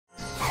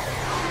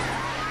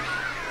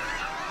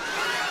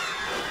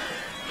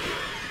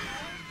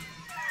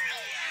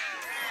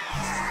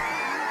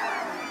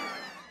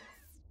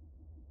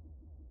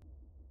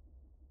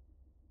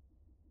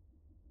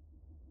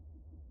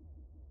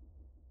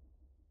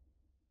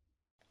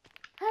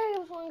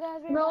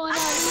guys. Rolling on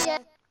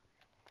the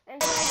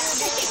And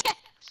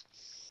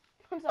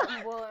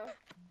something more.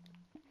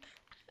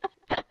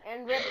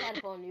 And rip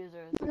headphone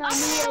users.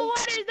 Oh,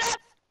 what is that?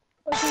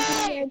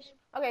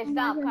 Okay,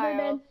 stop,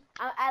 Kyle.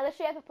 I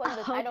literally have to put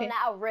this. I don't Okay.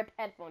 now rip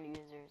headphone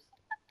users.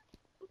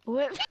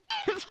 Whip.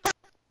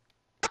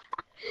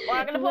 Or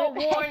I'm gonna put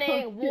Rip warning,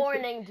 headphone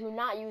warning, do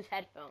not use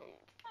headphones.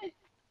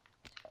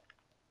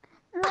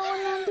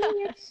 Rolling on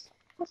the edge.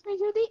 Let's make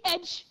it the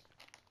edge.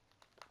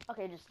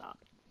 Okay, just stop.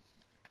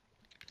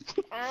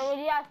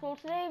 And yeah, so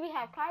today we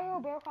have Kyle,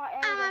 Bearclaw,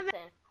 and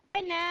Vincent.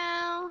 Right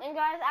now. And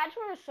guys, I just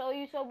want to show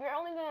you, so we're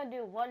only gonna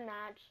do one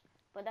match,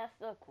 but that's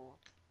still cool.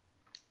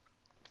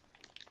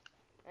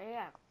 And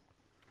yeah.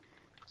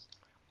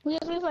 We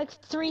have like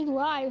 3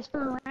 lives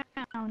per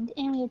round,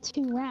 and we have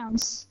 2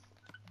 rounds.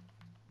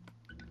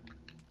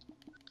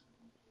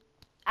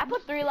 I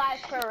put 3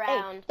 lives per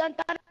round. Hey,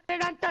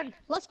 dun.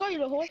 Let's go, you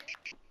little whore.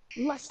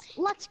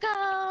 Let's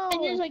go.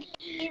 And there's like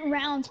 8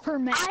 rounds per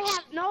match. I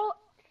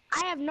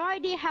have no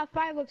idea how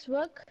fireworks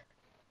work.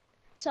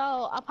 So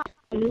I'll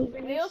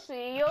probably You'll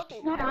see, you'll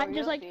see. No, Kyle, I'm just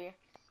you'll like- see.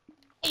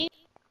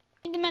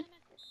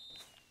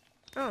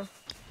 Oh.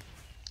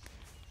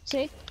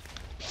 See?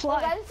 Well,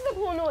 Fly. guys, this is a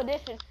cool new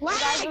addition. You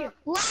guys Lag!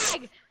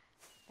 Lag!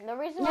 are- The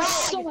reason There's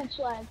why. so much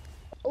lag.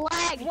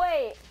 Lag!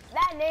 Wait,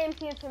 that name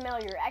seems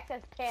familiar.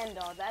 XS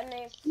Panda. That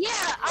name. Yeah,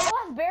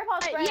 Oh, that's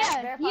Bearpaw's friend.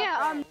 yeah,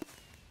 Bearpaw's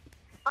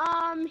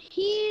friend.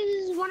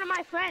 he's one of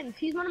my friends.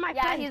 He's one of my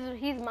Yeah, friends.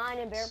 he's mine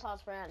and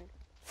Bearpaw's friend.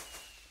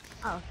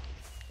 Oh.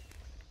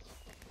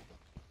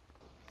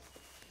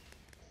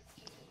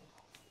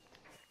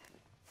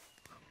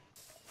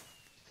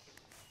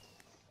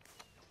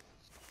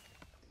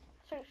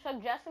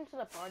 Suggest him to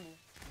the party.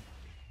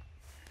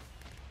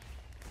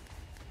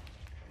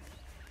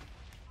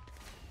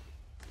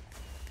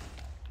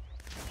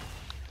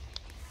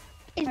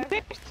 Is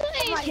Bear still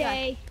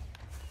AJ?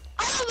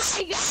 Oh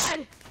my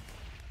god!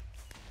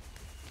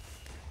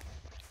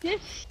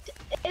 This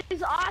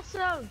is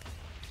awesome!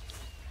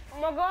 Oh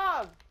my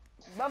god!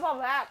 Bearpaw's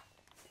back.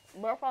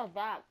 Bearpaw's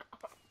back.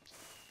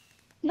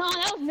 No,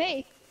 that was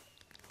me.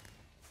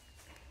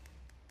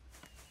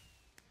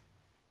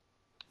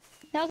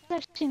 That was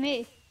actually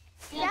me.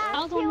 Yeah, I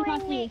was the one who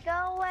talked to you.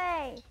 Go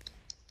away.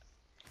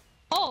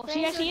 Oh,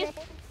 she actually is?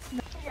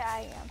 Yeah,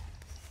 I am.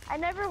 I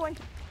never went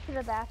to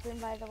the bathroom,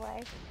 by the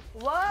way.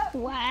 What?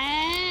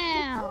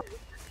 Wow.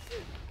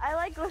 I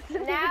like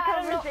listening Now to I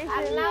don't know.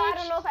 conversations. Now I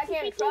don't know if I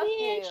can trust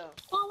you.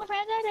 All my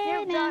friends are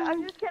You're dead now.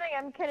 I'm just kidding.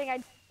 I'm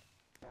kidding.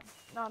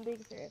 No, I'm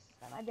being serious.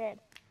 I did.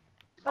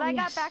 But Oh, I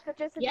yes. got back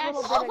just a Yes.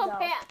 little bit Also,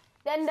 ago.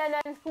 then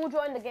who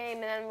joined the game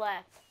and then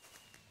left?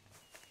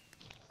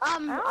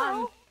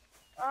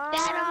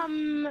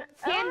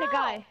 Panda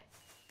guy.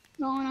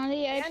 Going on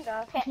the edge.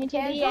 Panda. Into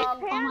the edge. All my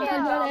friends are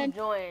Panda dead.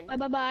 joined. Bye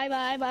bye bye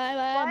bye bye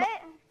bye. What?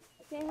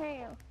 Can't hear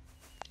you.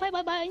 Bye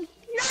bye bye.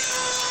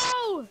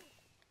 No!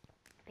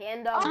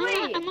 Panda. Oh,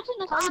 wait. I'm also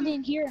not I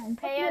didn't hear him.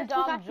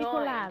 Panda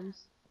joined.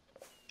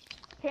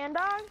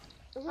 Pandog?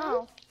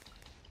 Oh.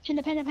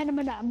 Panda panda panda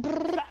panda.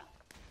 Brrrr.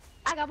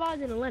 I got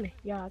balls in the linen.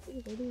 Yeah.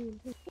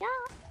 Yeah.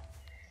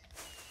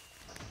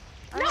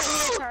 No!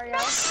 Mario. No!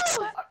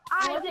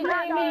 I Wasn't did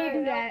not going mean to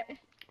do there. that.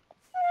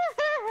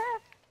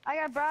 I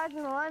got brides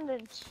in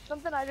London.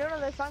 Something I don't know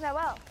this song that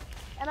well.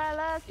 And I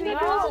love sweet No,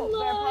 home.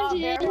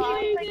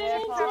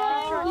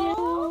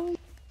 Bearpaw.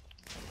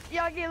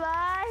 Yogi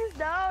lies.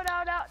 No.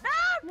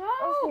 No,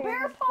 Okay.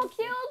 Bearpaw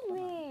killed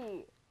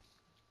me.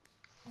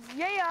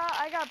 Yeah,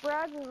 I got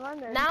brides in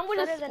London. Now I'm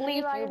gonna Better than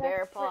sleep Eli you, and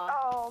that's- Bearpaw.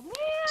 Oh, man.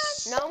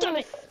 No, I'm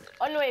gonna.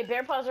 Oh no, wait,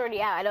 Bearpaw's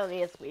already out. I don't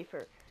need a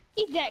sweeper.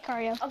 Eat that,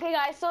 Cario. Okay,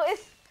 guys, so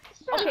it's.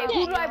 Okay,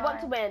 who do I Yeah. want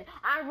to win?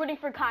 I'm rooting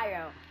for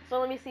Cairo. So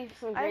let me see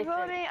some I'm Grayson.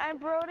 voting for, I'm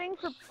voting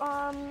for.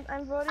 Oh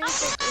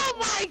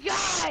my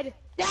god!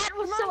 That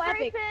was Come so on,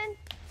 epic. Grayson.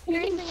 You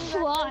can Grayson, you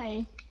got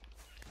fly.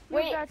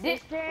 Wait, got did,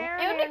 this, it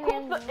Darren, would be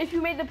cool and- if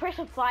you made the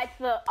person fly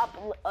to the up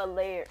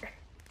layer.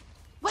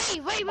 Wait,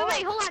 hold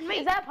on, Is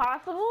wait. that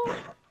possible?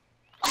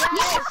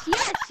 Yes.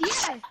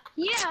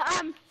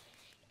 Yeah,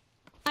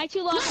 I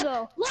 2 lives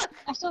though. look.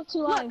 I still have 2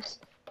 lives.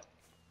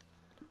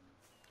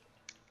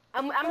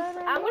 I'm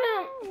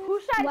gonna. Who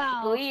should I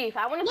Wow. sleep?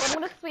 I'm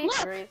gonna sleep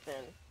look.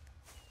 Grayson.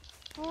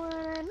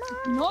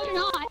 No, you're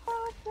not.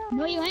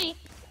 No, you ain't.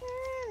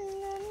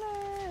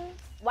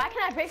 Why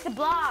can't I break the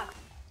block?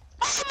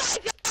 Oh my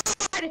god!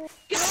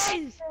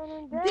 Guys!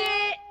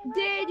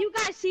 Did you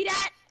guys see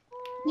that?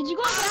 Did you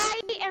go I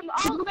am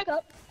all go back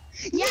up?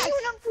 Yes! You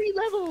went up 3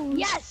 levels.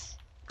 Yes!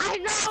 I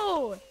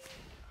know!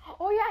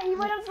 Oh yeah, he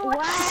went up to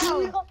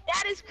Wow!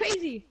 That is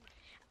crazy!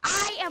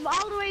 I am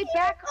all the way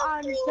back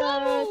on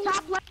the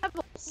top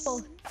level.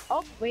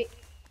 Oh, wait.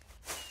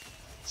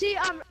 See,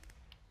 all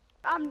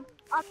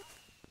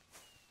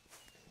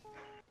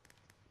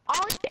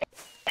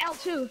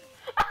L2.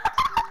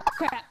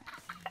 Crap.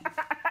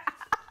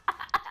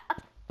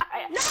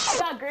 I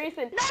got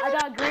Grayson. I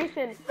got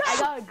Grayson.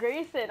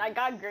 I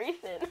got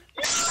Grayson.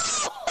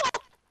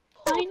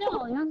 I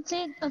know. You don't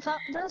say it.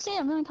 Don't say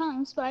it a million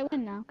times, but I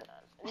win now.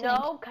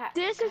 No,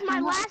 This is my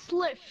last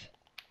lift.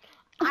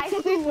 I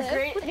squeezed the Lift.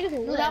 Grayson. What is a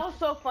lift? That was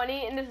so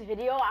funny in this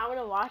video. I'm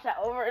gonna watch that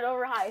over and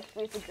over. How I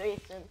squeezed the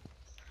Grayson.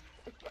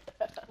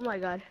 Oh my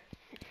god.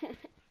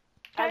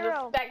 As a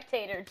Cairo.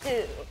 spectator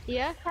too.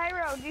 Yeah?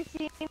 Cairo, do you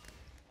see?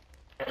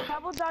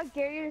 Double dog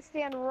dare you to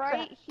stand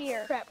right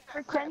here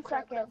for 10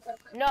 seconds.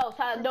 No,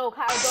 no,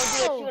 Kyra, don't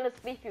do it. She's gonna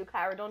speak to you,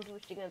 Kyra. Don't do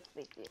it. She's gonna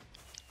speak to you.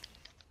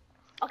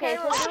 Okay,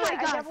 Cairo, so do it.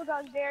 I God. double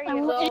dog dare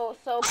you.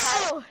 so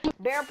Kyra,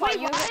 Bear Paw,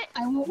 you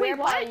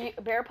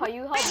Bear Paw,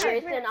 you help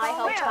Grayson. I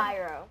help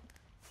Kyra.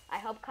 I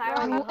help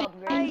Kyra. You help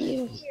Right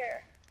Grayson.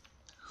 here.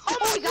 Oh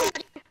my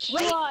god!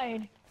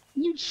 Tried.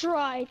 You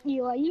tried,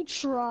 Eli. You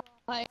tried.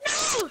 No!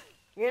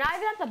 You're not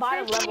even at the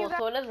bottom level,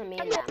 so it doesn't mean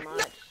that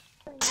much.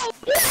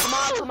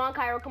 Come on,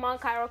 Kyra. Come on,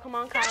 Kyra. Come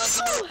on,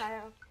 Kyra.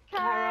 Kyra.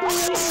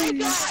 Oh my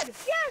god!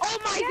 Yes! Oh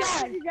my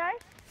Yes! god! Did you die?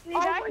 Did you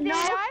Oh, die? Did you no.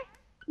 die?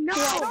 No!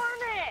 Darn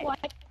it! What?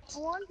 I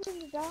want him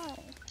to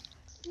die.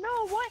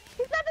 No, what?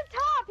 He's at the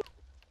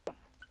top!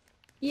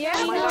 Yeah,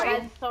 Oh my god, sorry.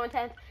 guys, it's so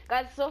intense.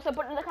 Guys, so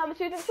put it in the comments.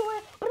 Put it in the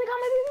comments.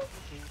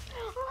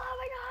 Oh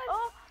my god.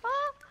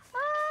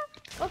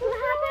 What's gonna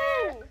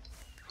happen?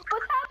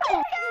 What's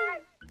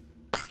happening?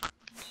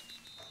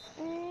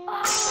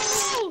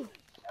 Oh!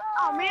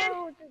 Oh man!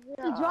 It's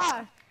a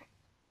draw.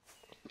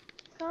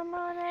 Come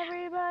on,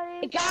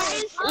 everybody.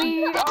 Guys,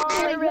 We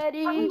are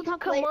ready. I'm gonna Come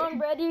play. on,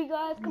 ready,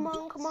 guys. Come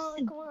on.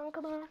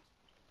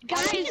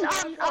 guys,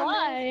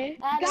 Why?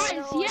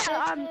 guys,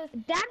 yeah,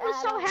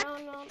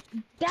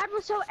 that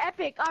was so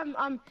epic. How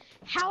I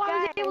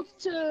was Guys, able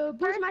to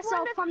boost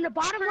myself from the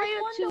bottom layer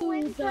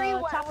to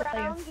the top layer.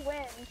 rounds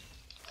wins.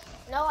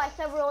 No, I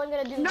said we're only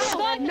gonna do No, this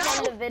one no,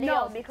 on the video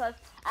no. because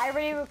I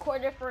already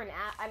recorded for an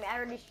hour. I mean, I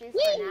already streamed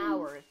for an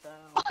hour, so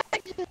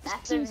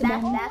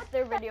that's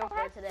their video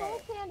for today.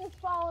 Soul Sand is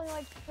falling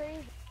like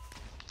crazy.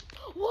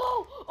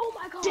 Whoa! Oh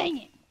my god! Dang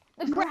it.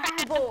 The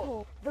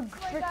gravel! The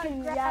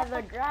freaking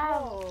the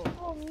gravel!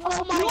 Oh no.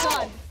 Oh my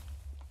god!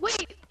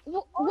 Wait,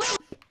 wait!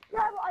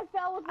 Gravel, I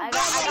fell with the I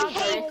gravel. got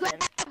hate Grayson.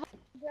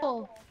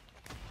 gravel.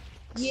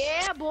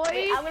 Yeah, boy.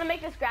 Wait, I'm gonna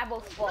make this gravel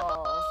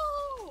fall. No.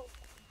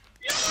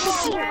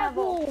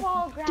 Gravel!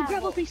 Fall The gravel!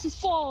 gravel faces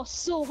fall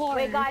so hard.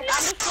 Wait, guys,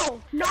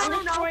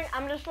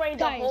 I'm destroying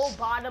the Guys, whole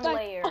bottom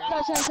layer.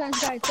 Guys.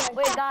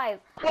 Wait, guys,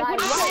 what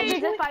what is happens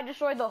it? if I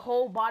destroy the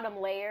whole bottom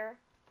layer?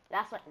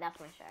 That's my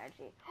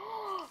strategy.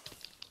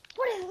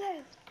 What is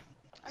this?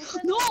 I'm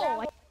sending No.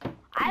 gravel,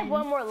 I have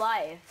one more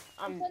life.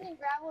 I'm sending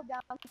gravel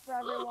down for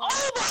everyone.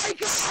 Oh my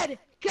god!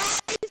 Guys,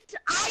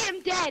 I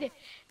am dead!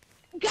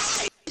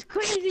 Guys, it's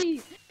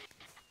crazy!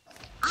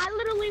 I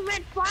literally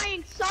went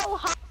flying so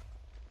high!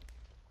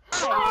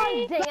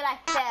 Oh, dang it, I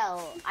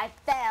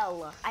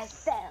fell.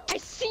 I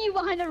see you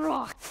behind the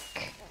rock.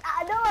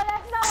 No,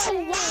 that's not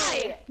Oh,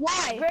 it.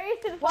 why?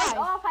 Grayson, Why? fuck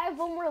off. I have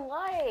one more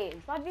life.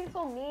 Stop being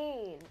so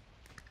mean.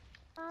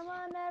 I'm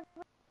on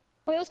every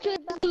Wait, let's kill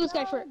this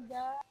guy first.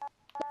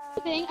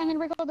 Thing, I'm gonna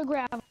break all the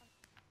gravel.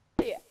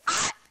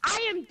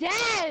 I am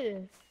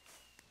dead!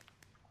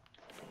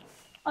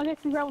 I'll get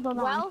some gravel done.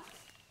 Well,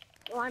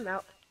 I'm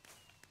out.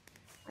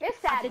 It's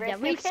sad, did that.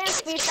 Grayson. You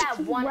can't beat that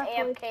one Roughly.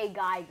 AFK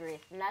guy,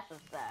 Grayson. That's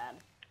just sad.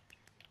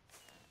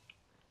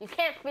 You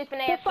can't sweep an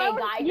If I AFK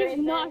was guy, to get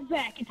Grayson. knocked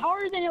back, it's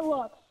harder than it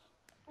looks.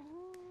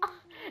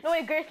 No,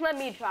 wait, Grayson, let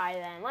me try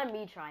then.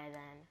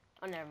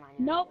 Oh, never mind.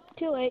 Nope,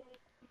 too late.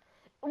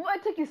 Why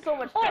it took you so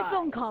much Oh, I time?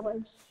 found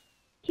covers.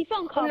 He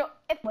found Oh, covers. no,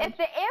 if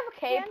the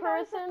AFK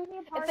person,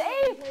 if the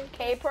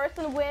AFK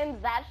person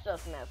wins, that's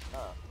just messed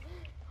up.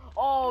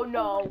 Oh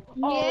no!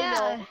 Oh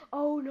Yeah. no!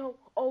 Oh no!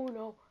 Oh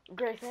no!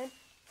 Grayson.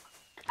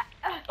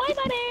 Bye,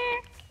 buddy.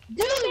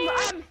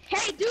 Doom,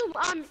 hey,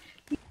 Doom,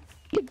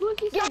 you boost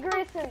Get yourself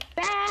Grayson.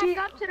 back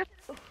up to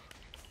the,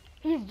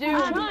 He's doomed.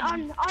 I'll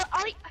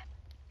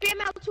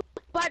spam out to,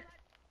 but,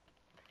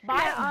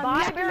 Bye, you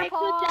bye, have to make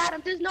sure Bear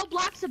that there's no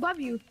blocks above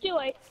you. Too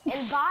late.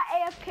 And bye,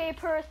 AFK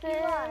person.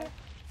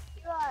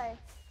 Eli.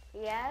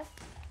 Yes.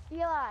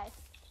 Eli.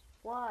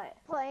 What?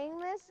 Playing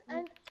this,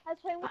 and I was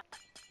playing with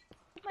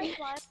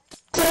my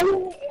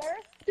slime. Air.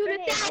 Do the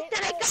And it dash hit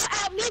that I my- got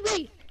out,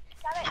 Lily!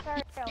 Got it,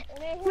 Cairo.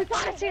 And it We hit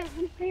got my- it,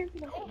 It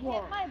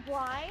hit my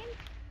blind,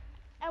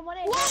 and when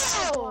it hit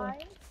Whoa! my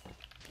blind,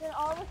 then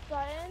all of a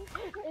sudden,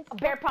 it's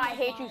Bear Pie, I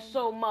hate you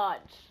so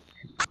much.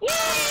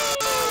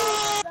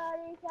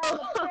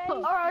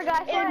 Alright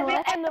guys, so at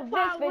the end of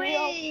this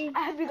video,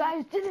 I hope you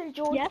guys did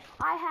enjoy. Yes.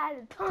 I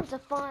had tons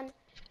of fun. And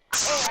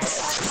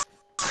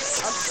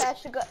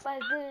especially good, but I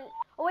didn't.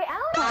 Oh wait,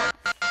 I don't know.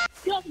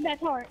 Still some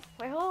best heart.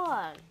 Wait, hold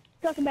on.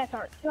 Still some best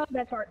heart. Still some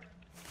best heart.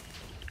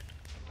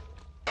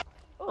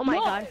 Oh my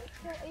No. god.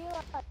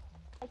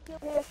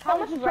 How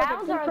much Perfect,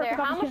 rounds are perfect there?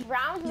 How much opportunity.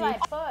 rounds did I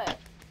put?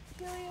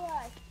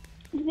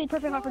 This is a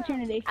perfect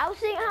opportunity. I was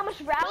seeing how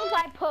much rounds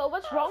I put.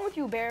 What's wrong with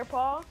you, Bear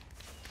Paw?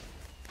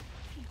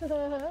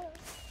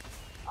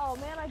 Oh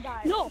man, I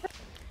died. No.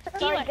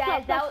 Sorry Eli,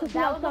 guys, stop, that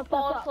stop, was a stop,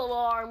 false stop, stop.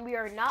 alarm. We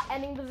are not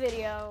ending the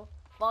video.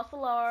 False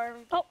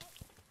alarm. Oh.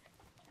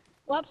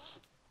 Whoops.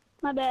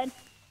 My bad.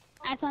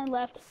 I signed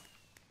left.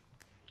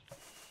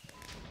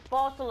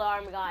 False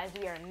alarm, guys.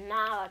 We are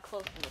not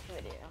close to this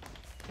video.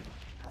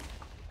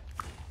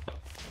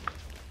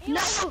 you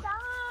No.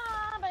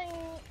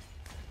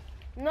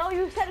 No,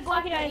 you said go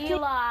Okay, after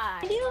Eli.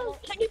 Can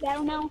I do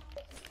battle now?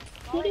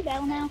 Can I do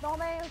battle now?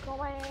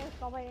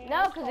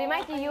 No, because we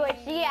might do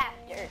UHC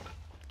after.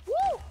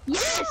 Woo!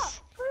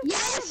 Yes!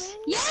 Yes!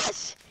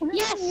 Yes! We're not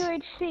Yes! doing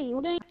UHC.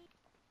 We're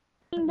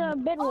doing the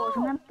Bed Wars.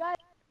 Remember? Guys,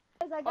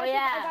 Oh,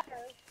 yeah.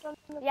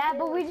 Yeah,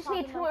 but we just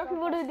need 2 more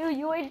people to do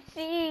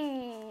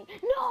UHC.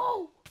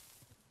 No!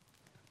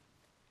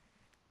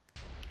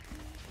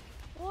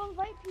 We'll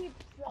invite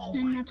people.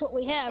 And that's what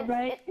we have,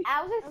 right?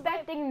 I was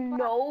expecting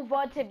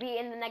Nova to be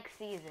in the next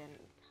season.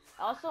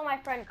 Also, my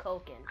friend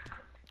Koken.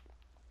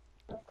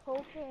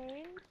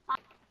 Cocaine.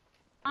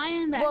 I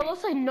am back. Well, it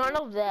looks like none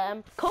of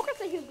them. Koken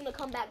said he was gonna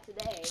come back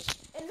today,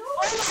 and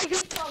Nova just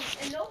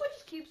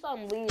keeps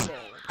on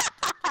leaving.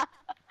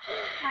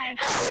 Hi.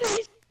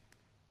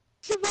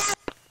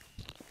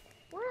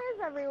 Where is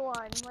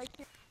everyone? Like,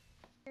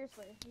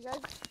 seriously, you guys.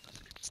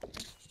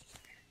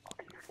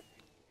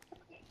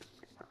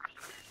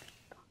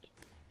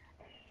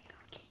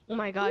 Oh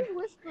my god. Who's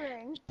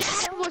whispering?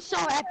 That was so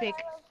epic.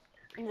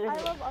 I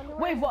love underwear.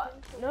 Wait,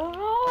 what? No!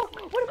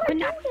 What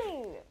am I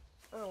doing?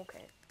 Oh,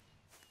 okay.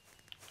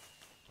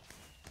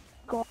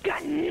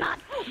 Got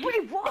nuts.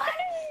 Wait, what?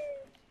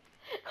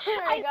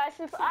 Alright guys,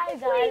 since I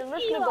died, I'm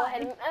just gonna go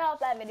ahead and end off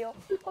that video.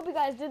 Hope you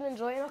guys did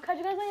enjoy, and I'll catch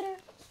you guys later.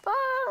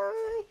 Bye!